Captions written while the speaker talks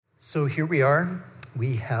So here we are.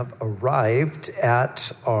 We have arrived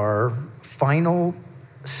at our final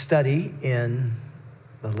study in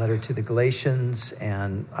the letter to the Galatians,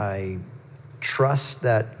 and I trust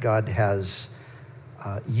that God has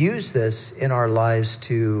used this in our lives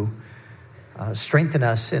to strengthen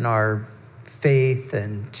us in our faith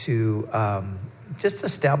and to just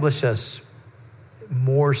establish us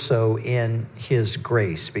more so in His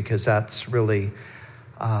grace, because that's really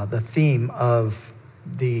the theme of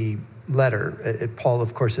the letter. Paul,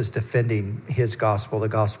 of course, is defending his gospel, the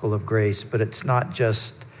gospel of grace, but it's not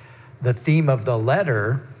just the theme of the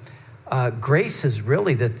letter. Grace is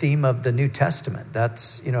really the theme of the New Testament.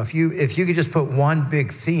 That's, if you could just put one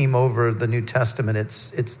big theme over the New Testament,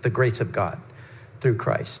 it's the grace of God through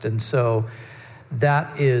Christ. And so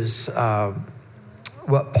that is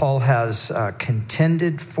what Paul has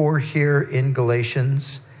contended for here in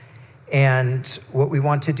Galatians. And what we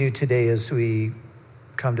want to do today as we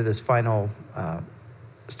come to this final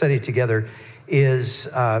study together is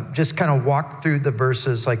just kind of walk through the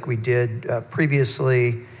verses like we did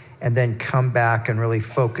previously, and then come back and really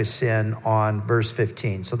focus in on verse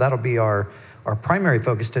 15. So that'll be our primary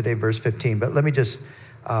focus today, verse 15. But let me just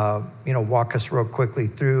walk us real quickly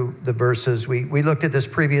through the verses. We looked at this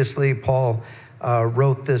previously. Paul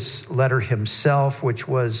wrote this letter himself, which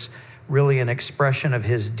was really an expression of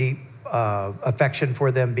his deep affection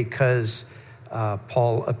for them, because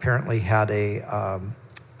Paul apparently had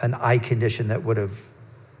an eye condition that would have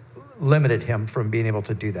limited him from being able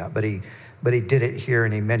to do that. But he did it here,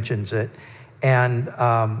 and he mentions it. And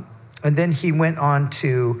then he went on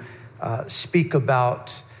to speak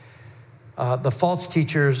about the false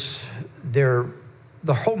teachers. The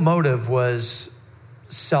whole motive was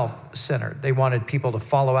self-centered. They wanted people to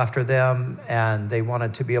follow after them, and they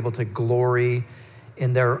wanted to be able to glory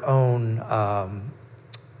in their own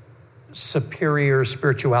superior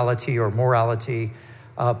spirituality or morality.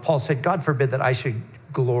 Paul said, God forbid that I should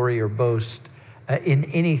glory or boast in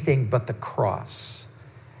anything but the cross.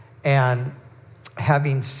 And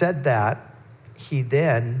having said that, he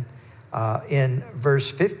then, in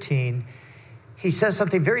verse 15, he says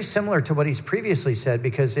something very similar to what he's previously said,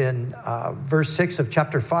 because in verse 6 of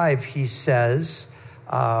chapter 5, he says,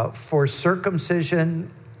 for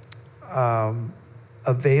circumcision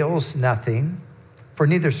avails nothing, for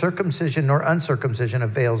neither circumcision nor uncircumcision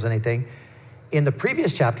avails anything. In the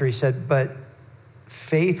previous chapter, he said, but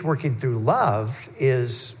faith working through love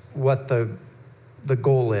is what the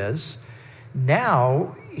goal is.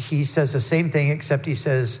 Now, he says the same thing, except he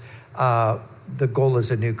says the goal is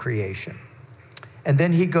a new creation. And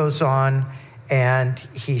then he goes on and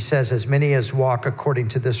he says, as many as walk according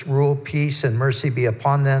to this rule, peace and mercy be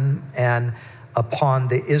upon them and upon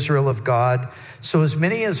the Israel of God. So as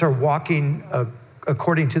many as are walking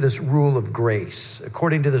according to this rule of grace,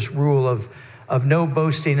 according to this rule of no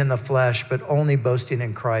boasting in the flesh, but only boasting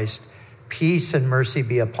in Christ, peace and mercy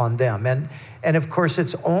be upon them. And of course,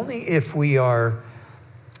 it's only if we are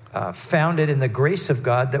founded in the grace of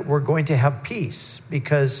God that we're going to have peace.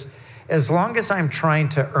 Because as long as I'm trying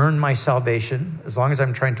to earn my salvation, as long as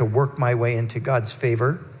I'm trying to work my way into God's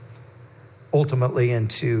favor, ultimately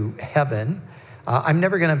into heaven, I'm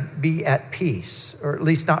never going to be at peace, or at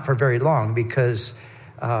least not for very long, because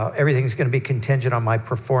everything's going to be contingent on my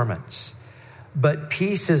performance. But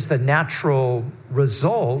peace is the natural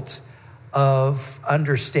result of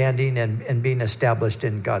understanding and being established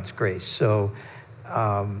in God's grace. So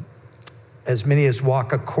as many as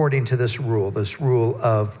walk according to this rule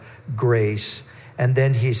of grace. And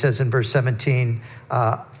then he says in verse 17,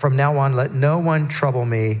 from now on, let no one trouble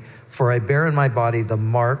me, for I bear in my body the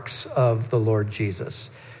marks of the Lord Jesus.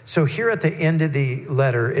 So here at the end of the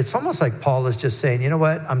letter, it's almost like Paul is just saying, you know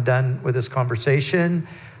what, I'm done with this conversation.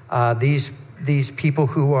 These people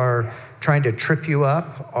who are trying to trip you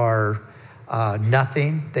up are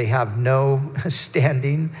nothing. They have no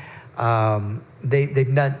standing.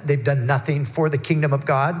 They've done nothing for the kingdom of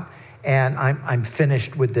God, and I'm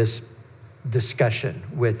finished with this discussion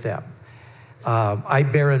with them. I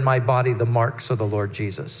bear in my body the marks of the Lord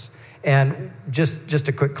Jesus. And just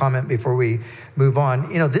a quick comment before we move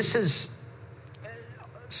on. This is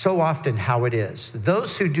so often how it is.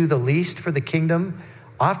 Those who do the least for the kingdom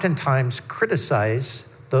oftentimes criticize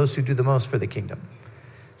those who do the most for the kingdom.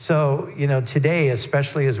 So, today,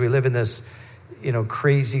 especially as we live in this,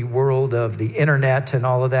 crazy world of the internet and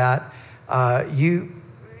all of that,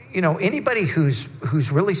 anybody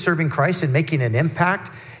who's really serving Christ and making an impact,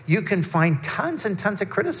 you can find tons and tons of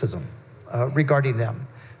criticism regarding them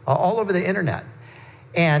all over the internet.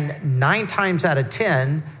 And 9 times out of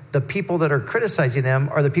 10, the people that are criticizing them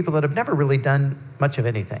are the people that have never really done much of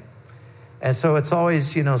anything. And so it's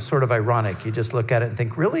always, sort of ironic. You just look at it and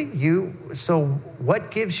think, really? So what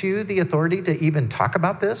gives you the authority to even talk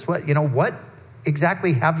about this? What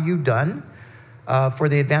exactly have you done for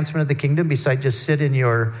the advancement of the kingdom besides just sit in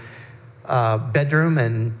your bedroom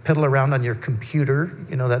and piddle around on your computer?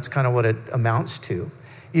 That's kind of what it amounts to.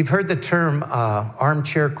 You've heard the term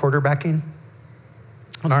armchair quarterbacking.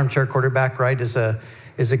 An armchair quarterback, right, is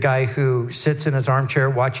a guy who sits in his armchair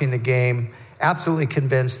watching the game, absolutely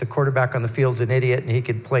convinced the quarterback on the field's an idiot and he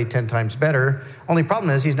could play 10 times better. Only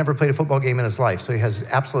problem is he's never played a football game in his life, so he has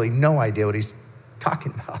absolutely no idea what he's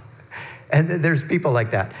talking about. And there's people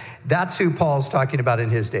like that. That's who Paul's talking about in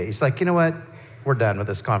his day. He's like, you know what? We're done with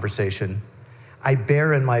this conversation. I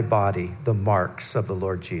bear in my body the marks of the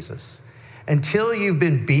Lord Jesus. Until you've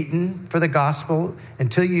been beaten for the gospel,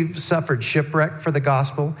 until you've suffered shipwreck for the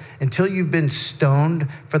gospel, until you've been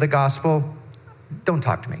stoned for the gospel, don't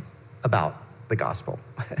talk to me about the gospel.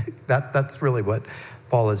 That's really what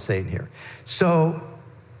Paul is saying here. So,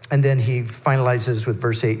 and then he finalizes with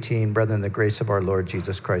verse 18, brethren, the grace of our Lord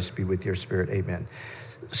Jesus Christ be with your spirit. Amen.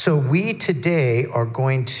 So we today are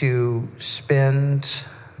going to spend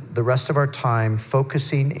the rest of our time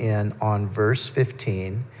focusing in on verse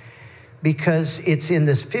 15, because it's in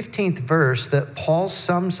this 15th verse that Paul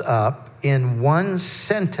sums up in one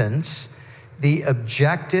sentence the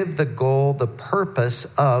objective, the goal, the purpose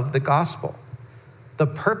of the gospel. The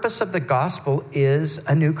purpose of the gospel is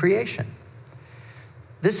a new creation.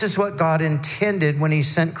 This is what God intended when he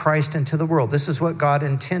sent Christ into the world. This is what God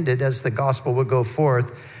intended as the gospel would go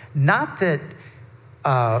forth. Not that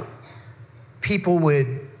people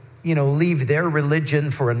would, leave their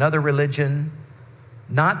religion for another religion,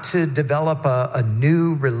 not to develop a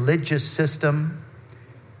new religious system.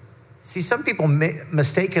 See, some people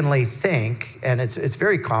mistakenly think, and it's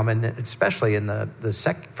very common, especially in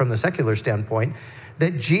from the secular standpoint,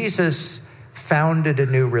 that Jesus founded a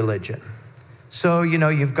new religion. So,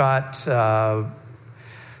 you've got the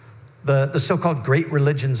so-called great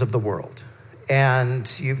religions of the world. And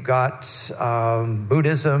you've got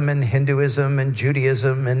Buddhism and Hinduism and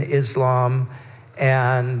Judaism and Islam.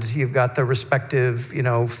 And you've got the respective,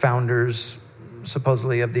 founders,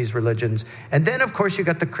 supposedly, of these religions. And then, of course, you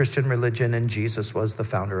got the Christian religion, and Jesus was the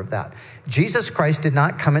founder of that. Jesus Christ did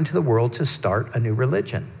not come into the world to start a new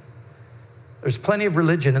religion. There's plenty of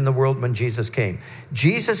religion in the world when Jesus came.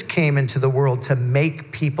 Jesus came into the world to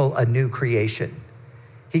make people a new creation.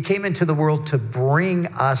 He came into the world to bring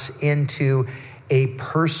us into a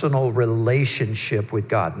personal relationship with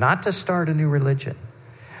God, not to start a new religion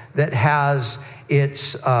that has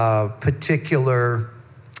its particular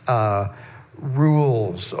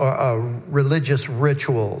rules or religious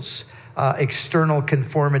rituals, external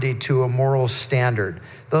conformity to a moral standard.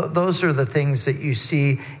 Those are the things that you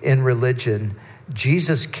see in religion.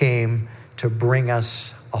 Jesus came to bring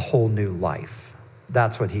us a whole new life.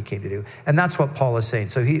 That's what he came to do. And that's what Paul is saying.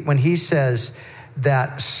 So when he says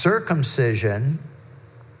that circumcision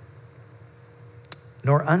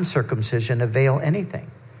nor uncircumcision avail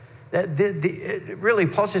anything. Really,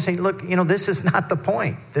 Paul's just saying, look, this is not the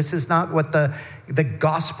point. This is not what the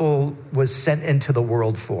gospel was sent into the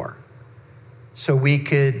world for. So we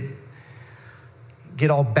could get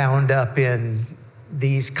all bound up in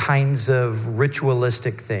these kinds of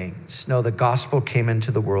ritualistic things. No, the gospel came into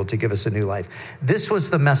the world to give us a new life. This was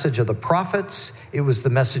the message of the prophets. It was the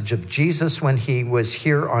message of Jesus when he was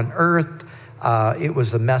here on earth. It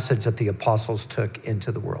was the message that the apostles took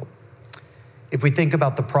into the world. If we think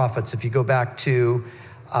about the prophets, if you go back to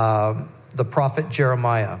the prophet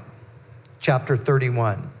Jeremiah, chapter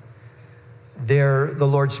 31, there the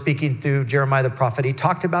Lord speaking through Jeremiah the prophet, he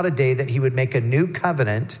talked about a day that he would make a new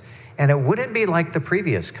covenant, and it wouldn't be like the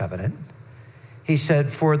previous covenant. He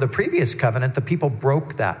said, for the previous covenant, the people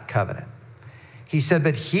broke that covenant. He said,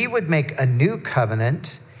 but he would make a new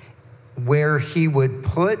covenant where he would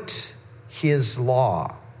put his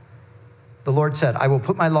law. The Lord said, I will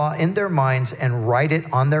put my law in their minds and write it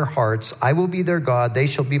on their hearts. I will be their God. They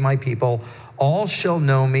shall be my people. All shall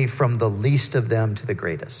know me, from the least of them to the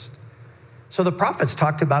greatest. So the prophets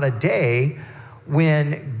talked about a day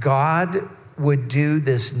when God would do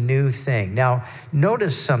this new thing. Now,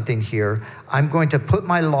 notice something here. I'm going to put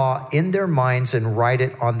my law in their minds and write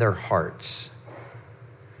it on their hearts.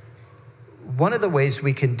 One of the ways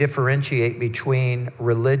we can differentiate between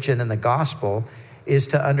religion and the gospel is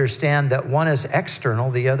to understand that one is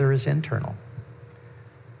external, the other is internal.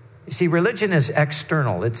 You see, religion is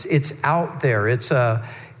external. It's out there. It's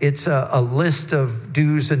a list of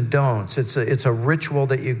do's and don'ts. It's a ritual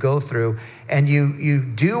that you go through, and you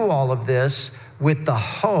do all of this with the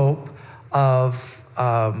hope of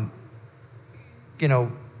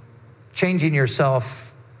changing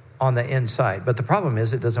yourself on the inside. But the problem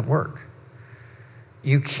is it doesn't work.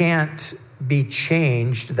 You can't be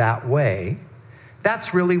changed that way.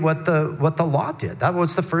 That's really what the law did. That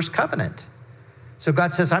was the first covenant. So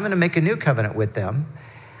God says, I'm going to make a new covenant with them.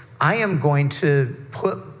 I am going to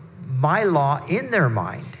put my law in their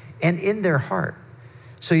mind and in their heart.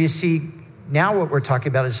 So you see, now what we're talking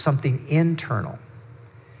about is something internal.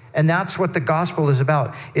 And that's what the gospel is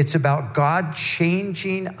about. It's about God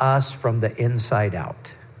changing us from the inside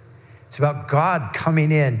out. It's about God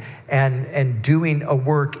coming in and doing a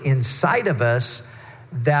work inside of us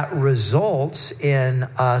that results in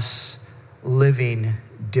us living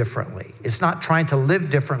differently. It's not trying to live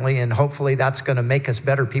differently and hopefully that's going to make us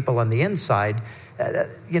better people on the inside.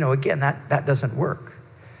 Again, that doesn't work.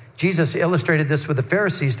 Jesus illustrated this with the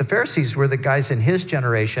Pharisees. The Pharisees were the guys in his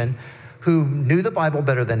generation who knew the Bible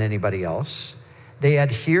better than anybody else. They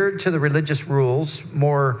adhered to the religious rules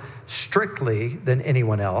more strictly than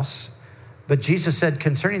anyone else. But Jesus said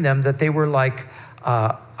concerning them that they were like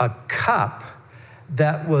a cup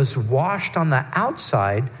that was washed on the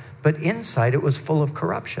outside, but inside it was full of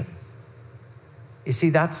corruption. You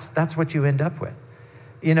see, that's what you end up with.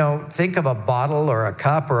 Think of a bottle or a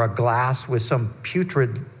cup or a glass with some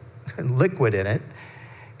putrid liquid in it,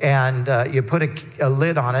 and you put a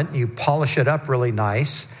lid on it, and you polish it up really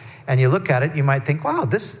nice, and you look at it, you might think, wow,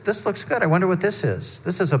 this looks good. I wonder what this is.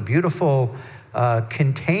 This is a beautiful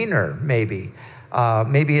container, maybe.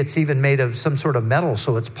 Maybe it's even made of some sort of metal,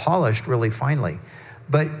 so it's polished really finely.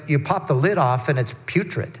 But you pop the lid off, and it's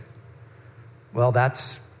putrid. Well,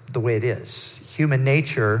 that's the way it is. Human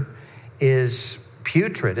nature is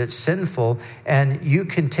putrid. It's sinful, and you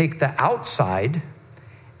can take the outside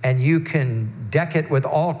and you can deck it with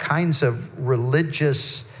all kinds of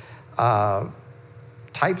religious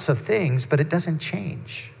types of things, but it doesn't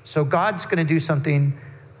change. So God's going to do something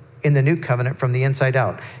in the new covenant from the inside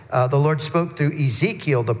out. The Lord spoke through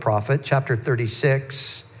Ezekiel the prophet, chapter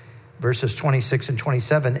 36, verses 26 and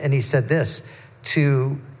 27, and he said this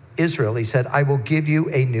to Israel. He said, I will give you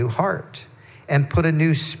a new heart and put a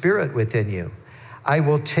new spirit within you. I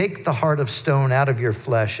will take the heart of stone out of your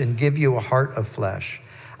flesh and give you a heart of flesh.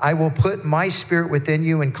 I will put my spirit within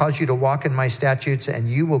you and cause you to walk in my statutes, and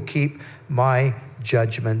you will keep my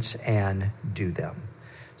judgments and do them.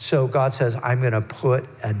 So God says, I'm going to put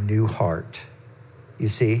a new heart. You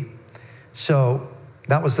see? So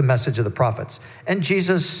that was the message of the prophets. And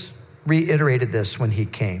Jesus reiterated this when he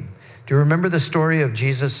came. Do you remember the story of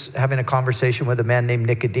Jesus having a conversation with a man named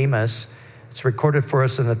Nicodemus? It's recorded for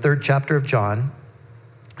us in the 3rd chapter of John.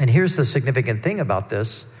 And here's the significant thing about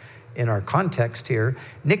this in our context here.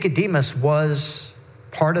 Nicodemus was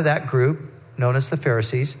part of that group known as the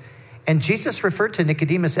Pharisees. And Jesus referred to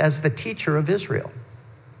Nicodemus as the teacher of Israel.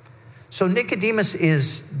 So Nicodemus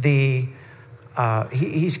is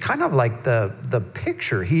he's kind of like the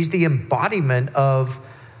picture. He's the embodiment of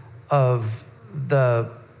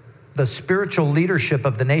the spiritual leadership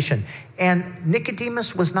of the nation. And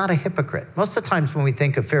Nicodemus was not a hypocrite. Most of the times when we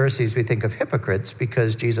think of Pharisees, we think of hypocrites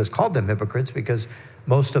because Jesus called them hypocrites, because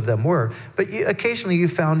most of them were. But occasionally you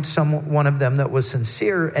found one of them that was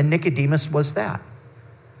sincere, and Nicodemus was that.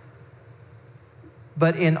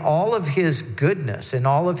 But in all of his goodness, in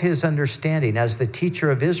all of his understanding as the teacher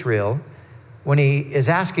of Israel, when he is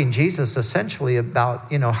asking Jesus essentially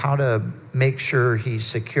about, how to make sure he's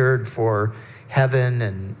secured for heaven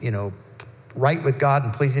and, right with God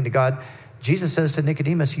and pleasing to God, Jesus says to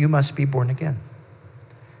Nicodemus, you must be born again.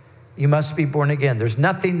 You must be born again. There's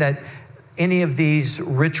nothing that any of these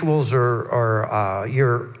rituals or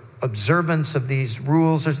your observance of these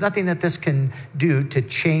rules, there's nothing that this can do to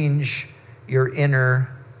change your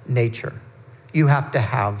inner nature. You have to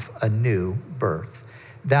have a new birth.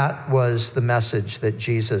 That was the message that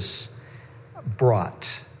Jesus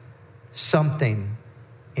brought. Something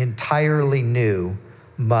entirely new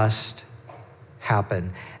must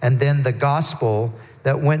happen. And then the gospel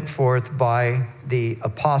that went forth by the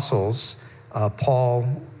apostles,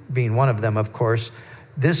 Paul being one of them, of course,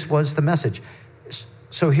 this was the message.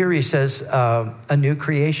 So here he says a new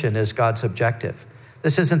creation is God's objective.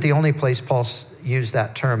 This isn't the only place Paul used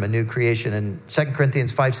that term, a new creation. In 2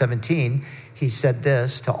 Corinthians 5:17, he said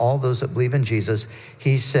this to all those that believe in Jesus.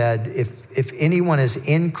 He said, if anyone is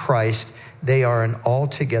in Christ, they are an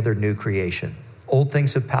altogether new creation. Old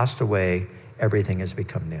things have passed away. Everything has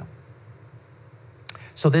become new.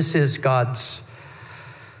 So this is God's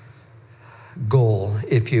goal,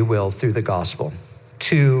 if you will, through the gospel,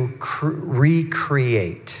 to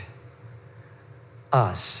recreate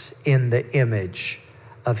us in the image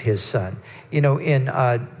of his son.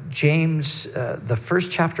 In James, the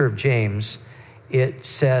first chapter of James, it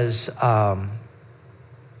says,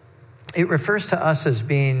 it refers to us as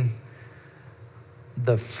being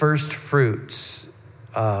the first fruits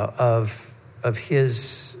of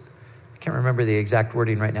his, I can't remember the exact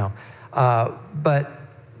wording right now, but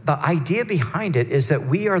the idea behind it is that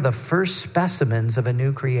we are the first specimens of a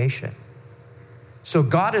new creation. So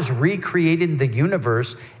God is recreating the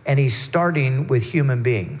universe, and he's starting with human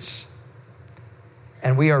beings.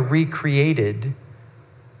 And we are recreated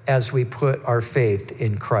as we put our faith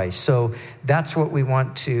in Christ. So that's what we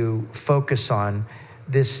want to focus on,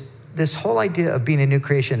 this whole idea of being a new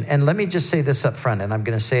creation. And let me just say this up front, and I'm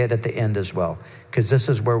going to say it at the end as well, because this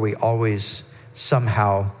is where we always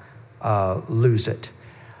somehow lose it.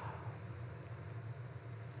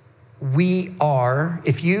 We are,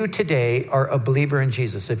 if you today are a believer in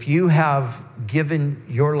Jesus, if you have given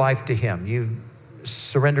your life to him, you've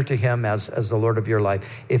surrendered to him as the Lord of your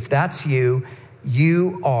life, if that's you,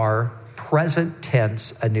 you are present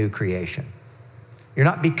tense a new creation. You're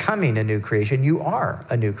not becoming a new creation, you are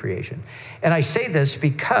a new creation. And I say this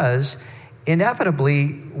because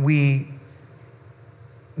inevitably we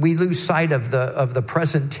lose sight of the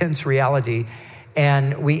present tense reality,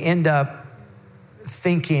 and we end up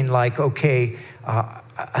thinking like, okay,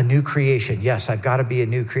 a new creation. Yes, I've got to be a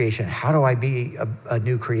new creation. How do I be a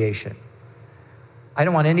new creation? I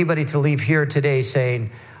don't want anybody to leave here today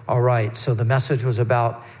saying, all right, so the message was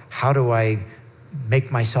about how do I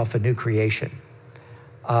make myself a new creation?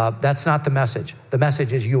 That's not the message. The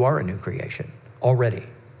message is you are a new creation already.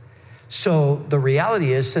 So the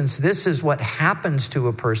reality is, since this is what happens to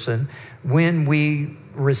a person when we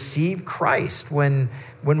receive Christ, when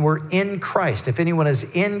we're in Christ, if anyone is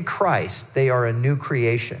in Christ, they are a new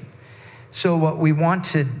creation. So what we want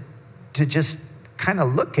to just kind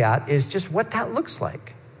of look at is just what that looks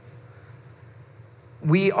like.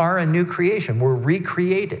 We are a new creation. We're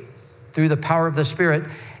recreated through the power of the Spirit.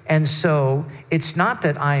 And so it's not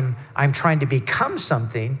that I'm trying to become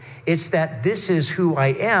something. It's that this is who I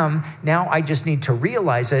am. Now I just need to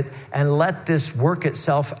realize it and let this work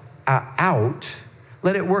itself out.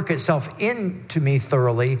 Let it work itself into me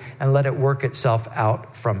thoroughly, and let it work itself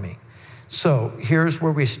out from me. So here's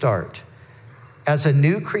where we start. As a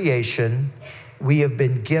new creation, we have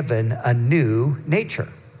been given a new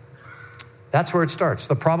nature. That's where it starts.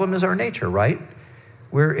 The problem is our nature, right?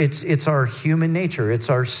 It's our human nature.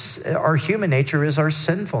 Our human nature is our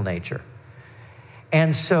sinful nature.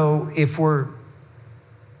 And so if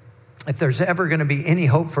there's ever going to be any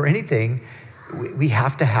hope for anything, we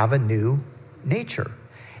have to have a new nature.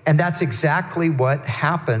 And that's exactly what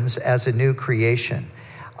happens as a new creation.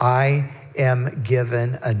 I am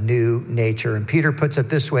given a new nature. And Peter puts it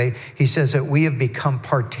this way. He says that we have become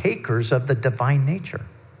partakers of the divine nature.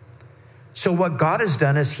 So what God has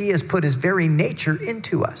done is he has put his very nature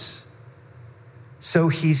into us. So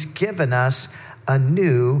he's given us a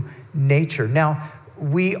new nature. Now,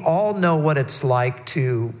 we all know what it's like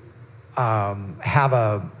to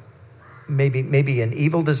have maybe an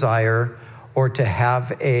evil desire, or to have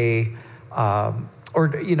to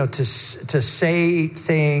say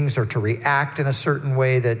things or to react in a certain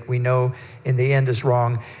way that we know in the end is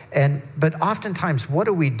wrong. But oftentimes, what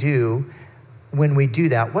do we do when we do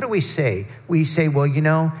that? What do we say? We say, well,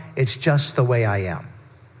 it's just the way I am.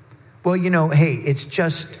 Well, hey, it's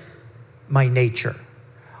just my nature.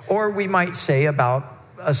 Or we might say about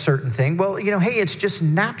a certain thing, well, hey, it's just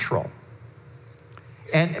natural.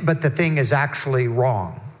 But the thing is actually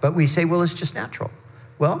wrong. But we say, well, it's just natural.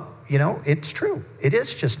 Well, it's true. It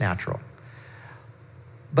is just natural.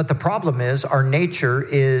 But the problem is our nature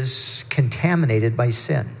is contaminated by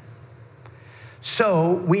sin.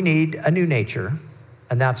 So we need a new nature,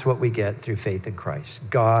 and that's what we get through faith in Christ.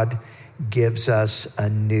 God gives us a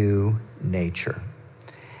new nature.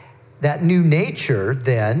 That new nature,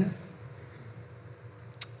 then,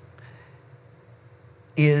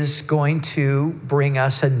 is going to bring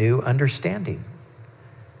us a new understanding.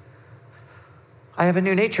 I have a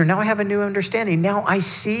new nature. Now I have a new understanding. Now I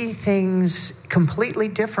see things completely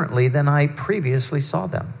differently than I previously saw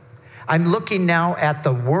them. I'm looking now at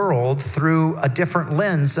the world through a different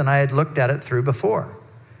lens than I had looked at it through before.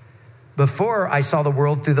 Before, I saw the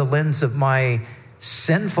world through the lens of my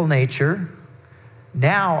sinful nature.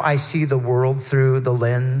 Now I see the world through the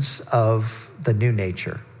lens of the new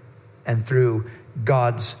nature and through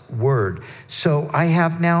God's word. So I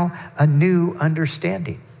have now a new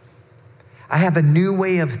understanding. I have a new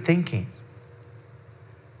way of thinking.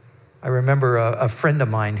 I remember a friend of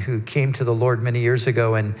mine who came to the Lord many years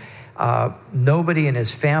ago, and nobody in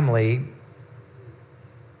his family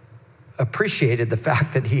appreciated the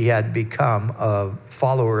fact that he had become a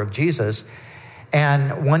follower of Jesus.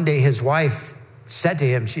 And one day his wife said to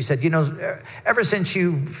him, she said, ever since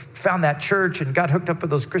you found that church and got hooked up with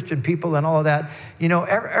those Christian people and all of that,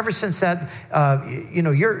 ever since that,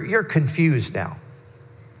 you're confused now.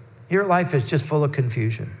 Your life is just full of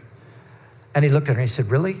confusion. And he looked at her and he said,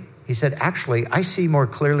 really? He said, actually, I see more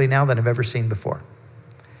clearly now than I've ever seen before.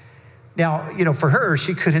 Now, for her,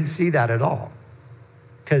 she couldn't see that at all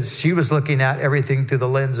because she was looking at everything through the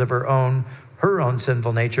lens of her own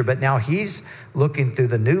sinful nature. But now he's looking through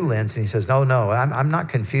the new lens and he says, no, I'm not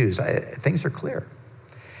confused. Things are clear.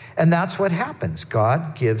 And that's what happens.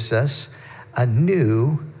 God gives us a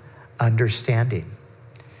new understanding.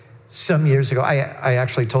 Some years ago, I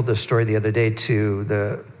actually told this story the other day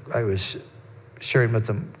I was sharing with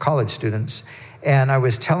them college students, and I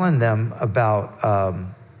was telling them about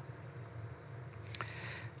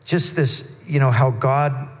just this, how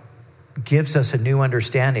God gives us a new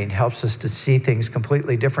understanding, helps us to see things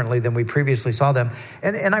completely differently than we previously saw them.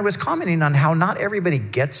 And I was commenting on how not everybody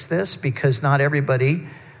gets this because not everybody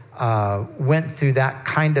went through that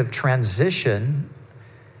kind of transition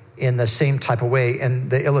in the same type of way. And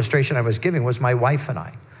the illustration I was giving was my wife and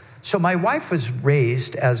I. So my wife was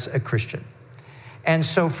raised as a Christian. And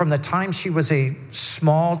so from the time she was a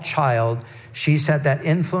small child, she's had that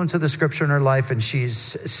influence of the scripture in her life, and she's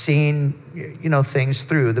seen, things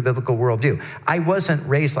through the biblical worldview. I wasn't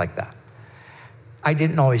raised like that. I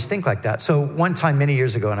didn't always think like that. So one time many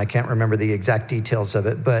years ago, and I can't remember the exact details of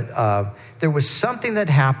it, but there was something that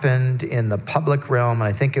happened in the public realm, and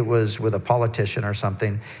I think it was with a politician or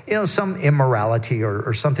something, some immorality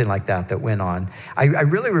or something like that went on. I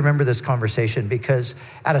really remember this conversation because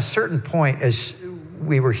at a certain point, as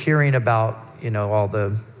we were hearing about, all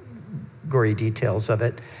the gory details of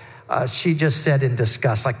it, she just said in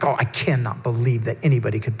disgust, like, I cannot believe that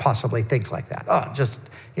anybody could possibly think like that.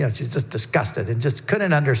 She's just disgusted and just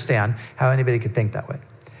couldn't understand how anybody could think that way.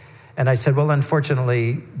 And I said, well,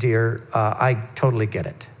 unfortunately, dear, I totally get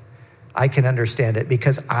it. I can understand it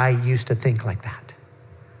because I used to think like that.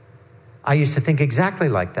 I used to think exactly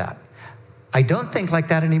like that. I don't think like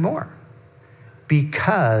that anymore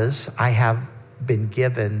because I have been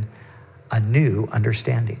given a new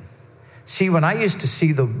understanding. See, when I used to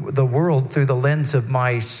see the world through the lens of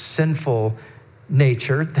my sinful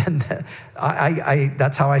nature, then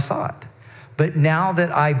that's how I saw it. But now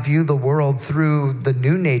that I view the world through the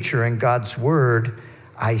new nature in God's word,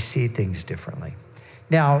 I see things differently.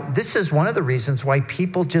 Now, this is one of the reasons why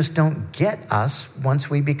people just don't get us once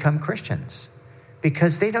we become Christians,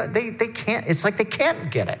 because they can't. It's like they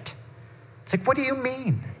can't get it. It's like, what do you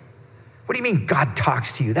mean? What do you mean God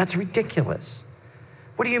talks to you? That's ridiculous.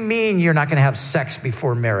 What do you mean you're not going to have sex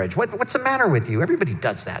before marriage? What's the matter with you? Everybody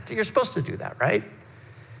does that. You're supposed to do that, right?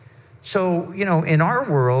 So, in our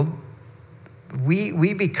world,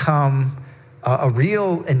 we become a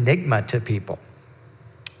real enigma to people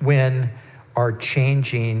when our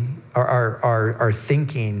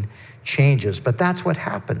thinking changes. But that's what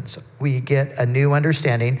happens. We get a new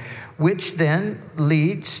understanding, which then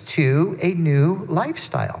leads to a new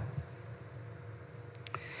lifestyle.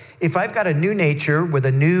 If I've got a new nature with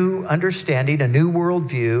a new understanding, a new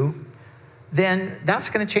worldview, then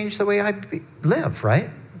that's going to change the way I live,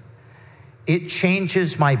 right? It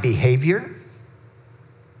changes my behavior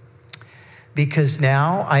because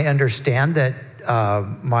now I understand that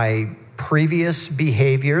my previous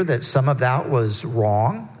behavior, that some of that was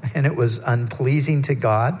wrong and it was unpleasing to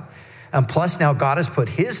God. And plus now God has put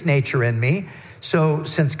his nature in me. So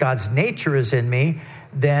since God's nature is in me,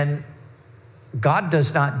 then God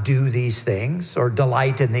does not do these things or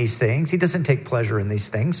delight in these things. He doesn't take pleasure in these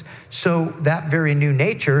things. So that very new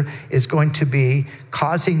nature is going to be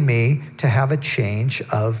causing me to have a change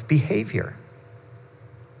of behavior.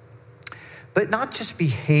 But not just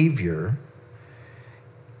behavior.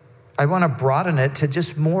 I want to broaden it to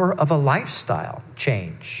just more of a lifestyle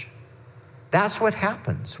change. That's what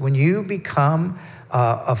happens when you become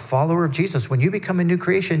a follower of Jesus. When you become a new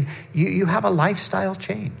creation, you have a lifestyle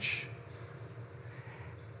change.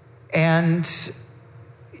 And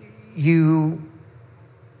you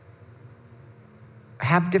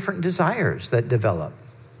have different desires that develop.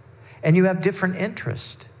 And you have different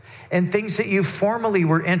interests. And things that you formerly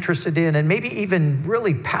were interested in and maybe even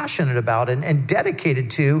really passionate about and dedicated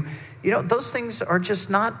to, those things are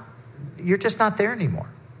you're just not there anymore.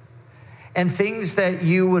 And things that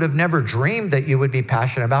you would have never dreamed that you would be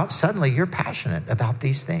passionate about, suddenly you're passionate about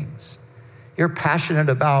these things. You're passionate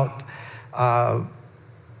about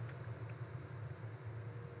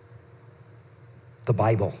the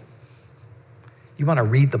Bible. You want to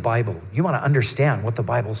read the Bible. You want to understand what the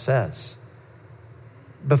Bible says.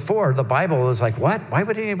 Before, the Bible was like, what? Why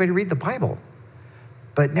would anybody read the Bible?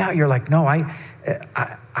 But now you're like, no,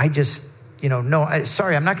 I just, no,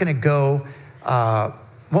 sorry, I'm not going to go.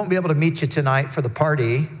 Won't be able to meet you tonight for the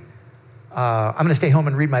party. I'm going to stay home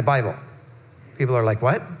and read my Bible. People are like,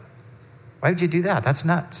 what? Why would you do that? That's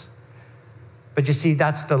nuts. But you see,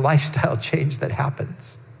 that's the lifestyle change that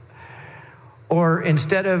happens. Or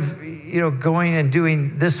instead of, going and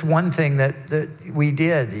doing this one thing that we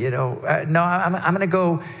did, no, I'm going to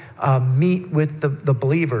go meet with the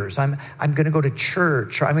believers. I'm going to go to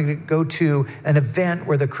church, or I'm going to go to an event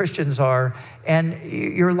where the Christians are, and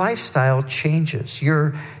your lifestyle changes.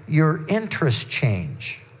 Your interests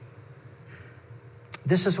change.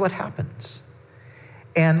 This is what happens.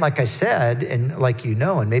 And like I said, and like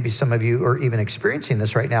and maybe some of you are even experiencing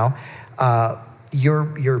this right now,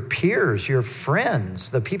 your peers, your friends,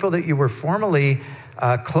 the people that you were formerly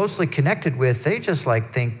closely connected with, they just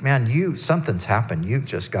think, man, something's happened. You've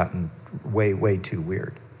just gotten way, way too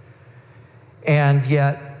weird. And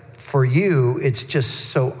yet for you, it's just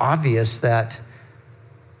so obvious that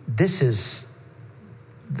this is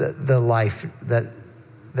the life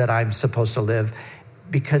that I'm supposed to live,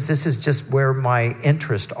 because this is just where my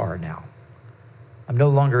interests are now. I'm no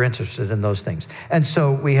longer interested in those things. And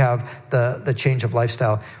so we have the change of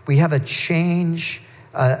lifestyle. We have a change.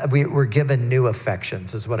 We're given new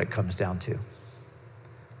affections is what it comes down to.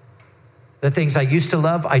 The things I used to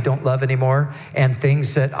love, I don't love anymore. And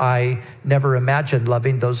things that I never imagined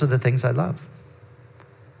loving, those are the things I love.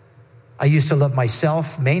 I used to love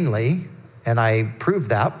myself mainly, and I proved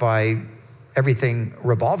that by everything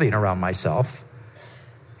revolving around myself.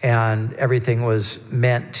 And everything was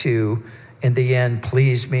meant to, in the end,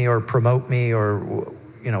 please me or promote me or,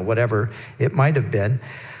 whatever it might have been.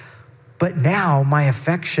 But now my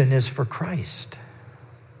affection is for Christ.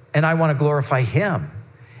 And I want to glorify him.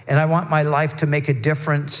 And I want my life to make a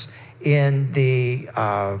difference in the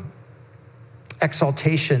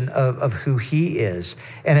exaltation of who he is.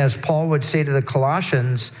 And as Paul would say to the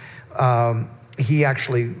Colossians, he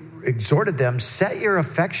actually exhorted them, set your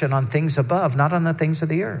affection on things above, not on the things of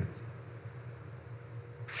the earth.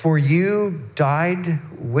 For you died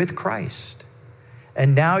with Christ,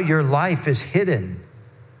 and now your life is hidden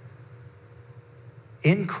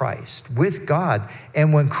in Christ, with God.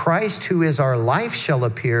 And when Christ, who is our life, shall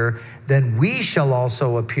appear, then we shall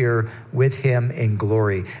also appear with him in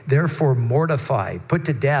glory. Therefore, mortify, put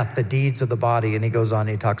to death the deeds of the body. And he goes on,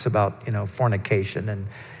 he talks about, fornication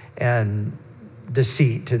and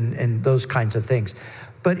deceit and those kinds of things.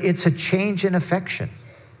 But it's a change in affection.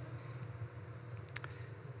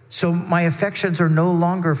 So my affections are no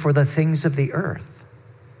longer for the things of the earth.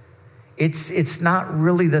 It's not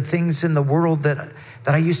really the things in the world that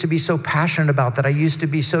I used to be so passionate about, that I used to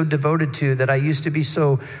be so devoted to, that I used to be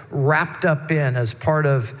so wrapped up in as part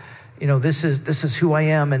of, this is who I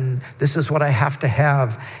am and this is what I have to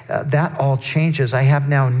have. That all changes. I have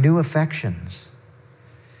now new affections.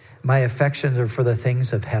 My affections are for the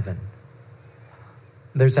things of heaven.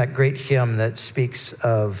 There's that great hymn that speaks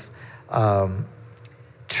of,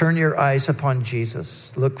 turn your eyes upon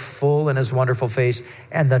Jesus, look full in his wonderful face,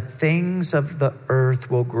 and the things of the earth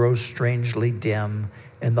will grow strangely dim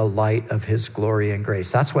in the light of his glory and grace.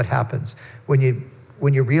 That's what happens when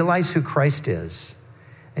you realize who Christ is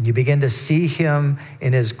and you begin to see him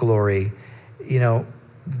in his glory.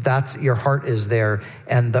 That's, your heart is there,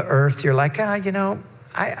 and the earth, you're like, I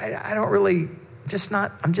don't really, I'm just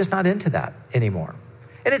not into that anymore.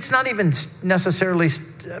 And it's not even necessarily,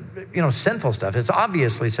 sinful stuff. It's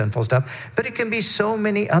obviously sinful stuff, but it can be so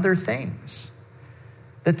many other things.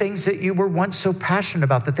 The things that you were once so passionate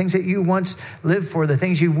about, the things that you once lived for, the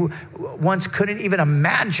things you once couldn't even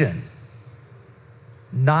imagine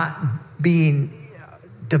not being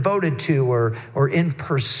devoted to or in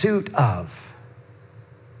pursuit of.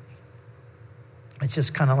 It's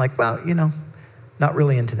just kind of like, not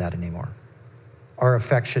really into that anymore. Our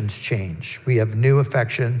affections change. We have new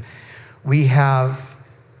affection. We have,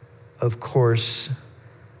 of course,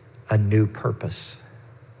 a new purpose.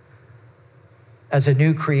 As a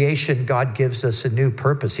new creation, God gives us a new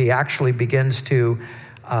purpose. He actually begins to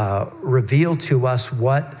reveal to us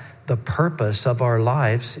what the purpose of our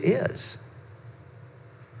lives is.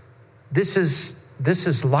 This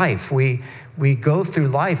is life. We go through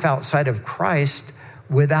life outside of Christ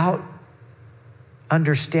without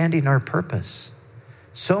understanding our purpose.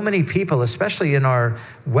 So many people, especially in our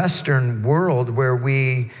Western world, where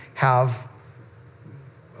we have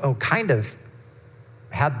kind of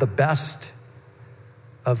had the best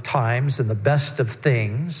of times and the best of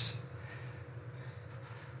things.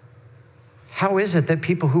 How is it that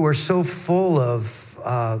people who are so full of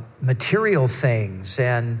material things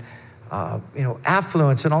and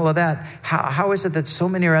affluence and all of that. How is it that so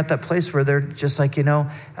many are at that place where they're just like,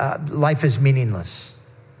 life is meaningless?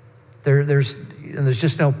 There's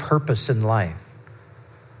just no purpose in life.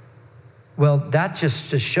 Well, that's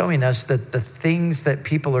just showing us that the things that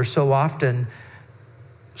people are so often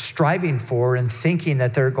striving for and thinking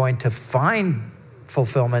that they're going to find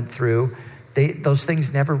fulfillment through, those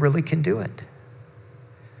things never really can do it.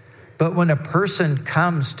 But when a person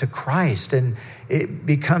comes to Christ and it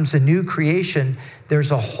becomes a new creation, there's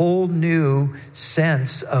a whole new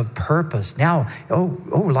sense of purpose. Now,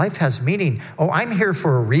 life has meaning. I'm here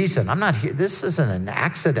for a reason. I'm not here. This isn't an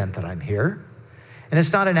accident that I'm here. And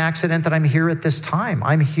it's not an accident that I'm here at this time.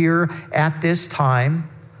 I'm here at this time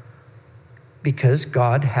because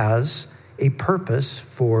God has a purpose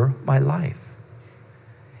for my life.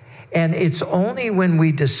 And it's only when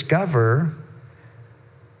we discover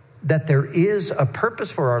that there is a purpose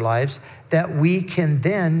for our lives that we can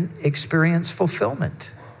then experience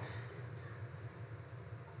fulfillment.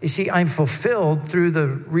 You see, I'm fulfilled through the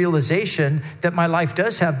realization that my life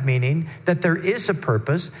does have meaning, that there is a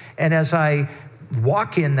purpose, and as I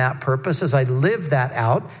walk in that purpose, as I live that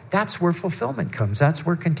out, that's where fulfillment comes. That's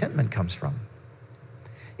where contentment comes from.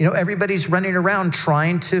 Everybody's running around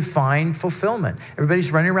trying to find fulfillment.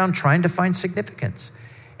 Everybody's running around trying to find significance.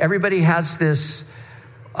 Everybody has this,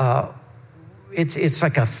 it's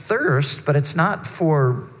like a thirst, but it's not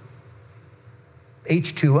for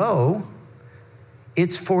H2O.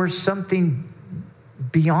 It's for something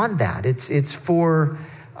beyond that. It's for,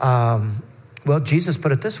 Jesus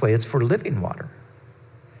put it this way, it's for living water.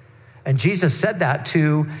 And Jesus said that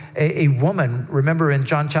to a woman. Remember in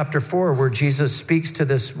John chapter 4, where Jesus speaks to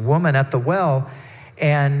this woman at the well,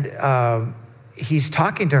 and he's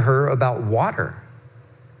talking to her about water.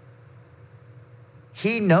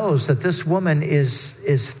 He knows that this woman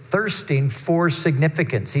is thirsting for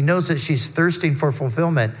significance. He knows that she's thirsting for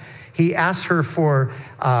fulfillment. He asks her for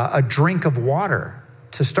a drink of water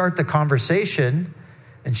to start the conversation.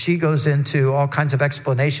 And she goes into all kinds of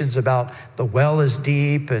explanations about the well is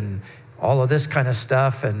deep and all of this kind of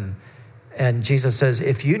stuff. And Jesus says,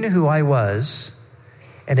 if you knew who I was,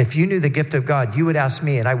 and if you knew the gift of God, you would ask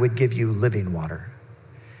me and I would give you living water.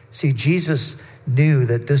 See, Jesus knew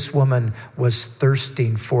that this woman was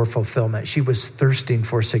thirsting for fulfillment. She was thirsting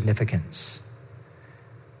for significance.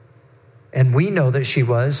 And we know that she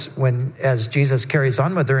was as Jesus carries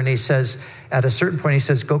on with her and he says, at a certain point, he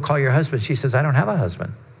says, go call your husband. She says, I don't have a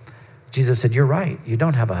husband. Jesus said, you're right. You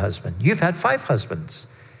don't have a husband. You've had 5 husbands.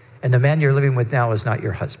 And the man you're living with now is not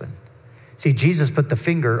your husband. See, Jesus put the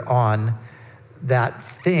finger on that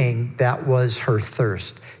thing that was her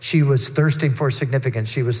thirst. She was thirsting for significance.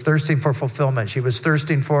 She was thirsting for fulfillment. She was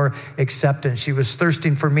thirsting for acceptance. She was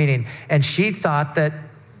thirsting for meaning. And she thought that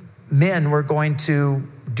men were going to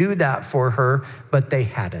do that for her, but they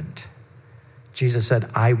hadn't. Jesus said,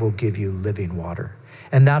 I will give you living water.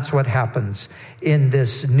 And that's what happens in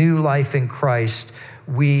this new life in Christ.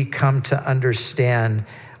 We come to understand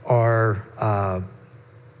our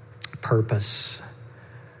purpose.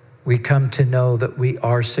 We come to know that we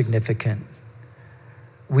are significant.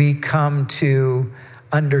 We come to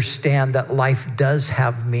understand that life does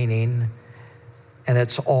have meaning, and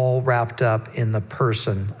it's all wrapped up in the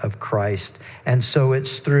person of Christ. And so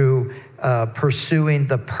it's through pursuing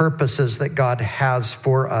the purposes that God has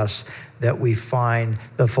for us that we find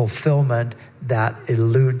the fulfillment that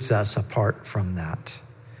eludes us apart from that.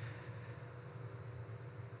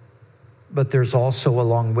 But there's also,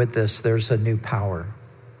 along with this, there's a new power.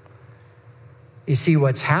 You see,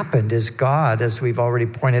 what's happened is God, as we've already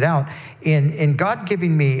pointed out, in God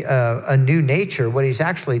giving me a new nature, what he's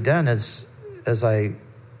actually done is, as I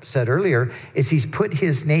said earlier, is he's put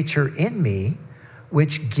his nature in me,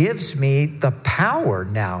 which gives me the power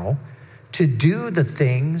now to do the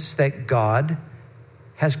things that God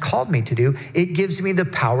has called me to do. It gives me the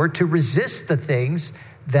power to resist the things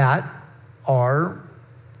that are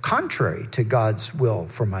contrary to God's will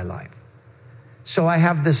for my life. So I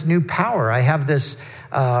have this new power. I have this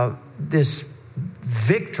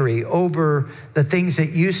victory over the things that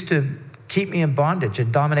used to keep me in bondage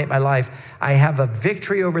and dominate my life. I have a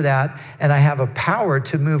victory over that, and I have a power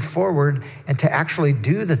to move forward and to actually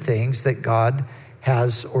do the things that God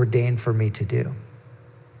has ordained for me to do.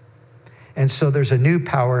 And so there's a new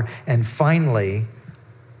power, and finally,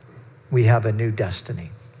 we have a new destiny.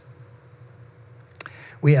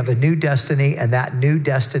 We have a new destiny, and that new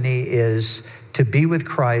destiny is to be with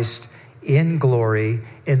Christ in glory,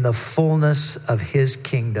 in the fullness of his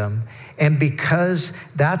kingdom. And because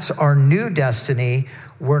that's our new destiny,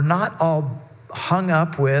 we're not all hung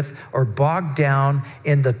up with or bogged down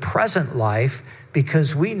in the present life,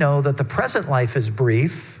 because we know that the present life is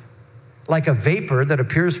brief, like a vapor that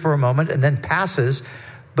appears for a moment and then passes,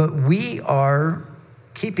 but we are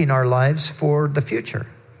keeping our lives for the future.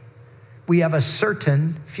 We have a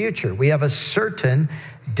certain future. We have a certain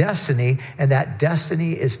destiny, and that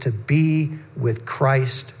destiny is to be with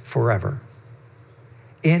Christ forever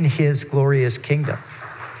in his glorious kingdom.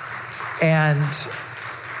 And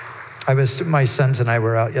my sons and I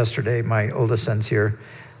were out yesterday. My oldest son's here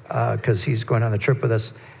because he's going on a trip with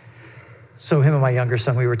us. So him and my younger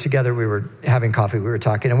son, we were together. We were having coffee. We were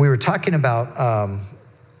talking. And we were talking about,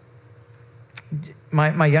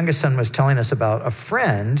 my youngest son was telling us about a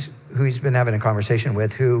friend who he's been having a conversation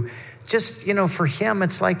with, who just, for him,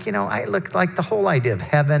 it's like, I look like the whole idea of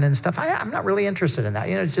heaven and stuff. I'm not really interested in that.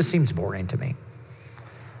 It just seems boring to me.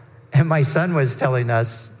 And my son was telling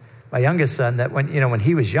us, my youngest son, that when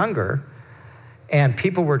he was younger and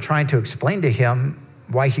people were trying to explain to him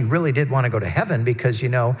why he really did want to go to heaven, because,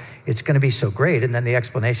 it's going to be so great. And then the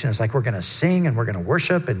explanation is like, we're going to sing and we're going to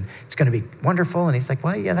worship and it's going to be wonderful. And he's like,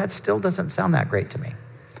 well, yeah, that still doesn't sound that great to me.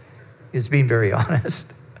 He's being very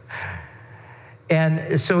honest.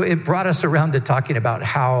 And so it brought us around to talking about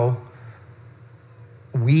how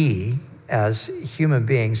we, as human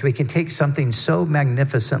beings, we can take something so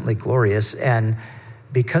magnificently glorious, and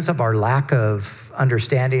because of our lack of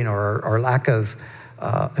understanding or our lack of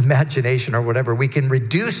imagination or whatever, we can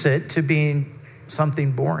reduce it to being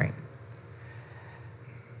something boring.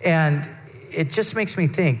 And it just makes me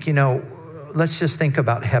think, let's just think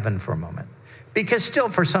about heaven for a moment. Because still,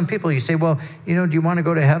 for some people, you say, well, do you want to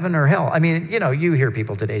go to heaven or hell? I mean, you hear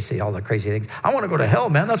people today say all the crazy things. I want to go to hell,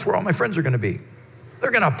 man. That's where all my friends are going to be.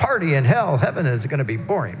 They're going to party in hell. Heaven is going to be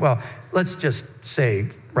boring. Well, let's just say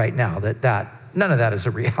right now that none of that is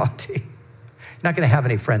a reality. You're not going to have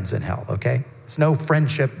any friends in hell, okay? There's no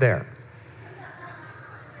friendship there.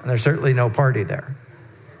 And there's certainly no party there.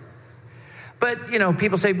 But,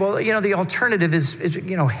 people say, well, the alternative is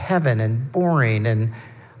heaven and boring and,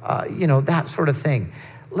 that sort of thing.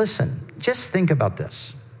 Listen, just think about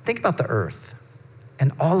this. Think about the earth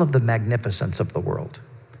and all of the magnificence of the world.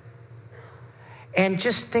 And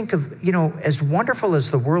just think of, as wonderful as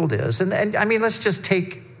the world is, and I mean, let's just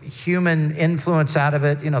take human influence out of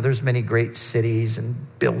it. There's many great cities and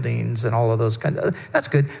buildings and all of those kinds of, that's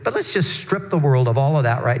good. But let's just strip the world of all of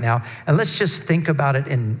that right now. And let's just think about it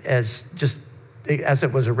as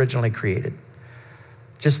it was originally created.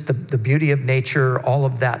 Just the beauty of nature, all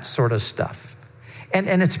of that sort of stuff.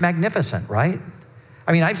 And it's magnificent, right?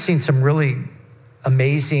 I mean, I've seen some really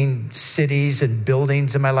amazing cities and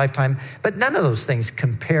buildings in my lifetime, but none of those things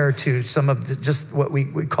compare to some of just what we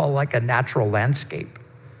call like a natural landscape.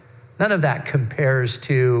 None of that compares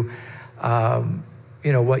to,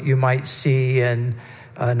 what you might see in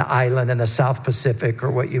an island in the South Pacific,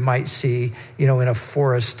 or what you might see, in a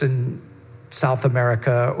forest in South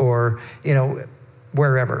America, or,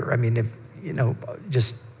 wherever. I mean, if,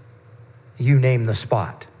 just you name the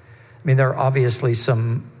spot. I mean, there are obviously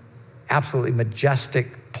some absolutely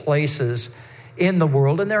majestic places in the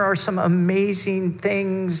world, and there are some amazing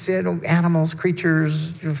things, animals,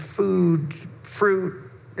 creatures, food, fruit,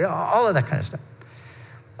 all of that kind of stuff.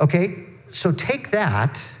 Okay, so take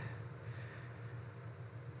that.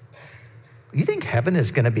 You think heaven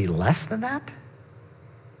is going to be less than that?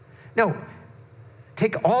 No.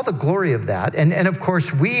 Take all the glory of that, and of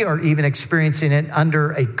course, we are even experiencing it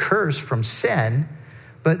under a curse from sin,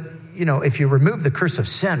 but, if you remove the curse of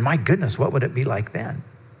sin, my goodness, what would it be like then?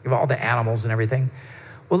 You have all the animals and everything.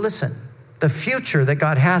 Well, listen, the future that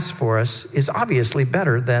God has for us is obviously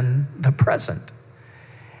better than the present.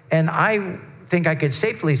 And I think I could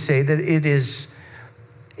safely say that it is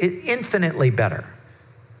infinitely better.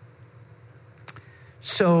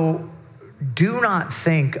 So do not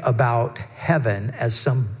think about heaven as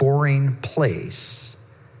some boring place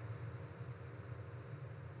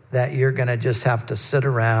that you're going to just have to sit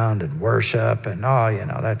around and worship and,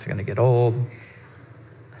 that's going to get old.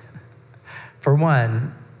 For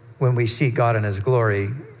one, when we see God in his glory,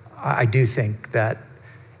 I do think that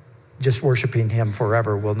just worshiping him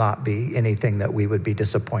forever will not be anything that we would be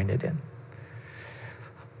disappointed in.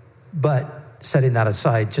 But setting that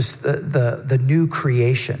aside, just the new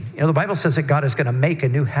creation. The Bible says that God is going to make a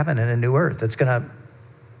new heaven and a new earth. It's going to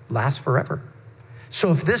last forever. So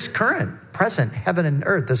if this present heaven and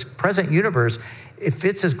earth, this present universe, if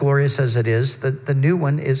it's as glorious as it is, the new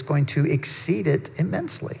one is going to exceed it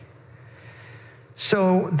immensely.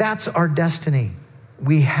 So that's our destiny.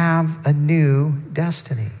 We have a new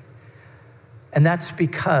destiny. And that's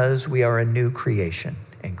because we are a new creation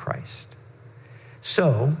in Christ.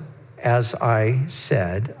 So, as I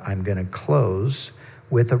said, I'm going to close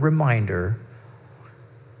with a reminder.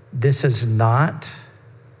 This is not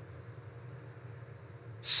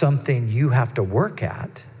something you have to work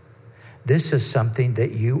at. This is something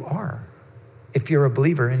that you are, if you're a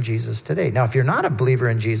believer in Jesus today. Now, if you're not a believer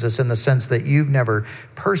in Jesus in the sense that you've never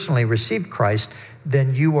personally received Christ,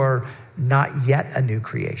 then you are not yet a new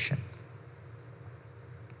creation.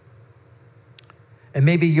 And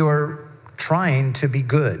maybe you're trying to be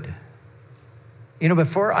good.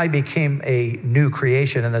 Before I became a new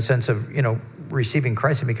creation in the sense of, receiving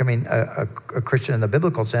Christ and becoming a Christian in the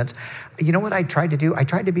biblical sense, you know what I tried to do? I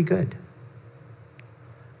tried to be good.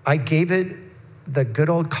 I gave it the good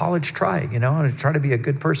old college try, and try to be a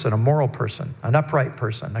good person, a moral person, an upright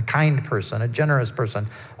person, a kind person, a generous person,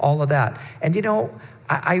 all of that. And,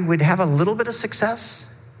 I would have a little bit of success,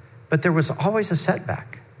 but there was always a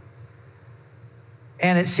setback.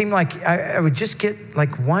 And it seemed like I would just get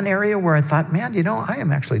like one area where I thought, man, I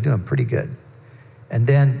am actually doing pretty good. And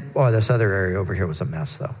then, this other area over here was a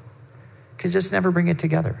mess, though. Could just never bring it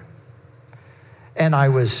together. And I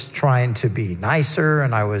was trying to be nicer,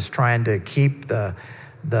 and I was trying to keep the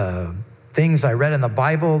things I read in the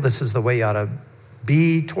Bible. This is the way you ought to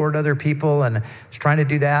be toward other people. And I was trying to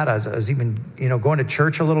do that. I was even, going to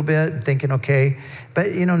church a little bit and thinking, okay.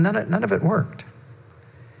 But, none of it worked.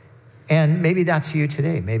 And maybe that's you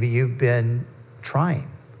today. Maybe you've been trying.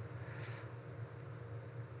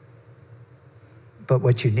 But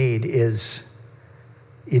what you need is,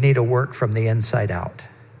 you need to work from the inside out.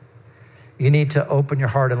 You need to open your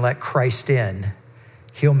heart and let Christ in.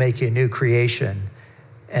 He'll make you a new creation.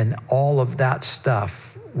 And all of that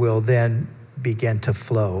stuff will then begin to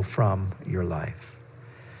flow from your life.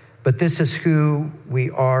 But this is who we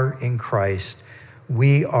are in Christ.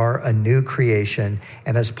 We are a new creation.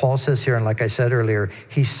 And as Paul says here, and like I said earlier,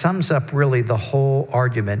 he sums up really the whole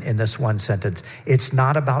argument in this one sentence. It's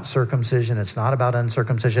not about circumcision. It's not about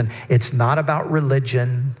uncircumcision. It's not about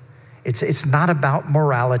religion. It's not about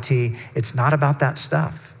morality. It's not about that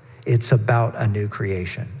stuff. It's about a new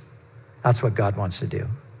creation. That's what God wants to do.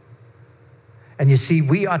 And you see,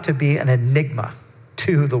 we ought to be an enigma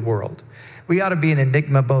to the world. We ought to be an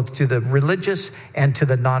enigma both to the religious and to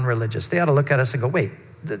the non-religious. They ought to look at us and go, wait,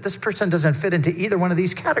 this person doesn't fit into either one of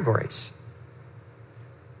these categories.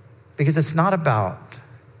 Because it's not about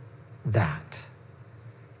that.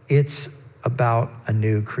 It's about a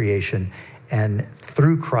new creation. And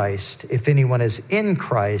through Christ, if anyone is in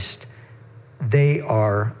Christ, they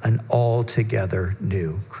are an altogether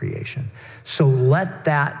new creation. So let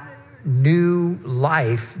that new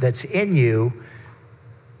life that's in you,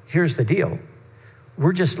 here's the deal.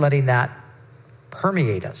 We're just letting that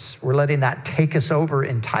permeate us. We're letting that take us over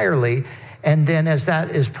entirely. And then as that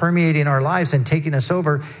is permeating our lives and taking us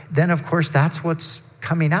over, then of course that's what's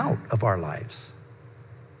coming out of our lives.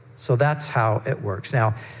 So that's how it works.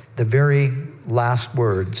 Now, the very last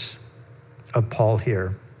words of Paul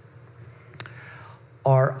here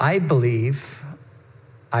are, I believe,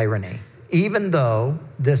 irony. Even though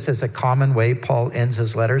this is a common way Paul ends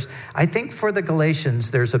his letters, I think for the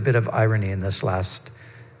Galatians, there's a bit of irony in this last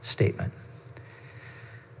statement.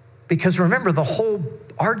 Because remember, the whole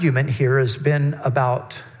argument here has been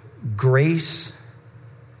about grace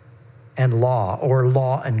and law, or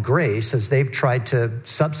law and grace, as they've tried to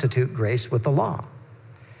substitute grace with the law.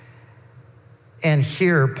 And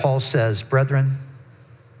here Paul says, brethren,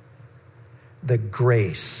 the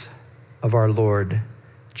grace of our Lord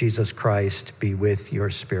Jesus Christ be with your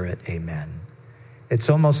spirit. Amen. It's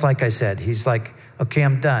almost like I said, he's like, okay,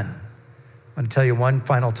 I'm done. I'm going to tell you one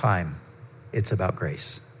final time. It's about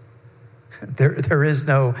grace. There's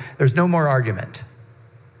no more argument.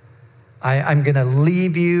 I'm going to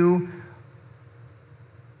leave you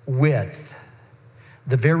with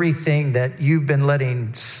the very thing that you've been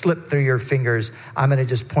letting slip through your fingers. I'm going to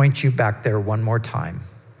just point you back there one more time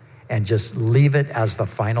and just leave it as the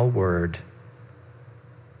final word.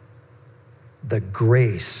 The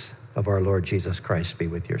grace of our Lord Jesus Christ be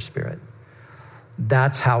with your spirit.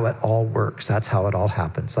 That's how it all works. That's how it all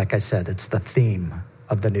happens. Like I said, it's the theme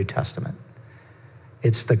of the New Testament.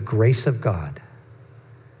 It's the grace of God.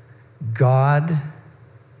 God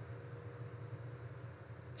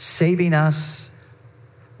saving us,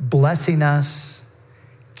 blessing us,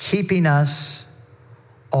 keeping us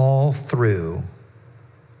all through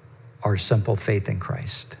our simple faith in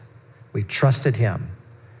Christ. We've trusted him.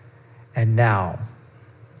 And now,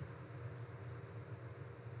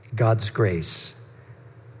 God's grace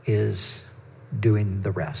is doing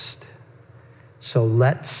the rest. So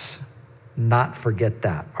let's not forget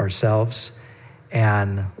that ourselves,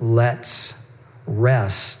 and let's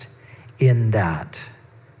rest in that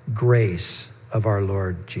grace of our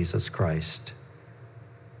Lord Jesus Christ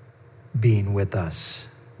being with us,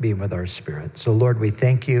 being with our spirit. So Lord, we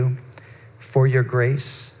thank you for your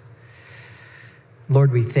grace.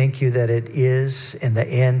 Lord, we thank you that it is, in the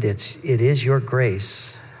end, it is your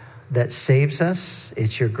grace that saves us.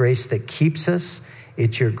 It's your grace that keeps us.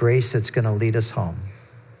 It's your grace that's going to lead us home.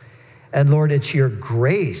 And Lord, it's your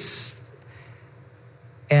grace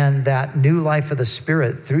and that new life of the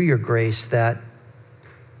Spirit through your grace that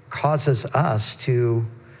causes us to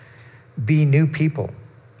be new people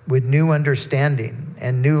with new understanding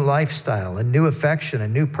and new lifestyle and new affection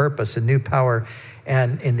and new purpose and new power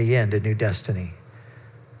and, in the end, a new destiny.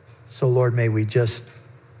 So, Lord, may we just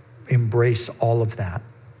embrace all of that.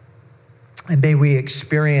 And may we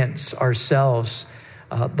experience ourselves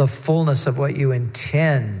the fullness of what you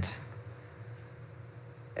intend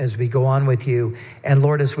as we go on with you. And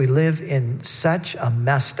Lord, as we live in such a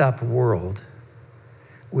messed up world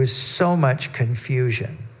with so much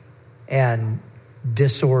confusion and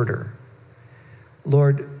disorder,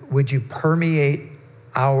 Lord, would you permeate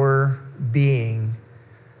our being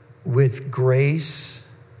with grace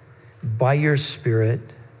by your Spirit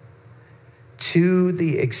to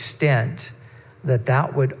the extent that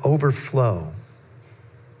that would overflow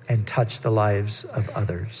and touch the lives of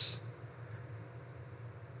others.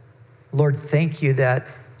 Lord, thank you that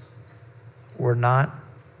we're not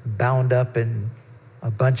bound up in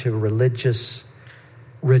a bunch of religious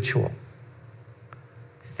ritual.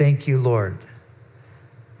 Thank you, Lord,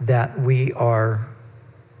 that we are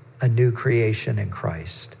a new creation in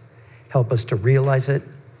Christ. Help us to realize it.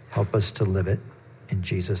 Help us to live it. In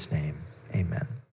Jesus' name, amen.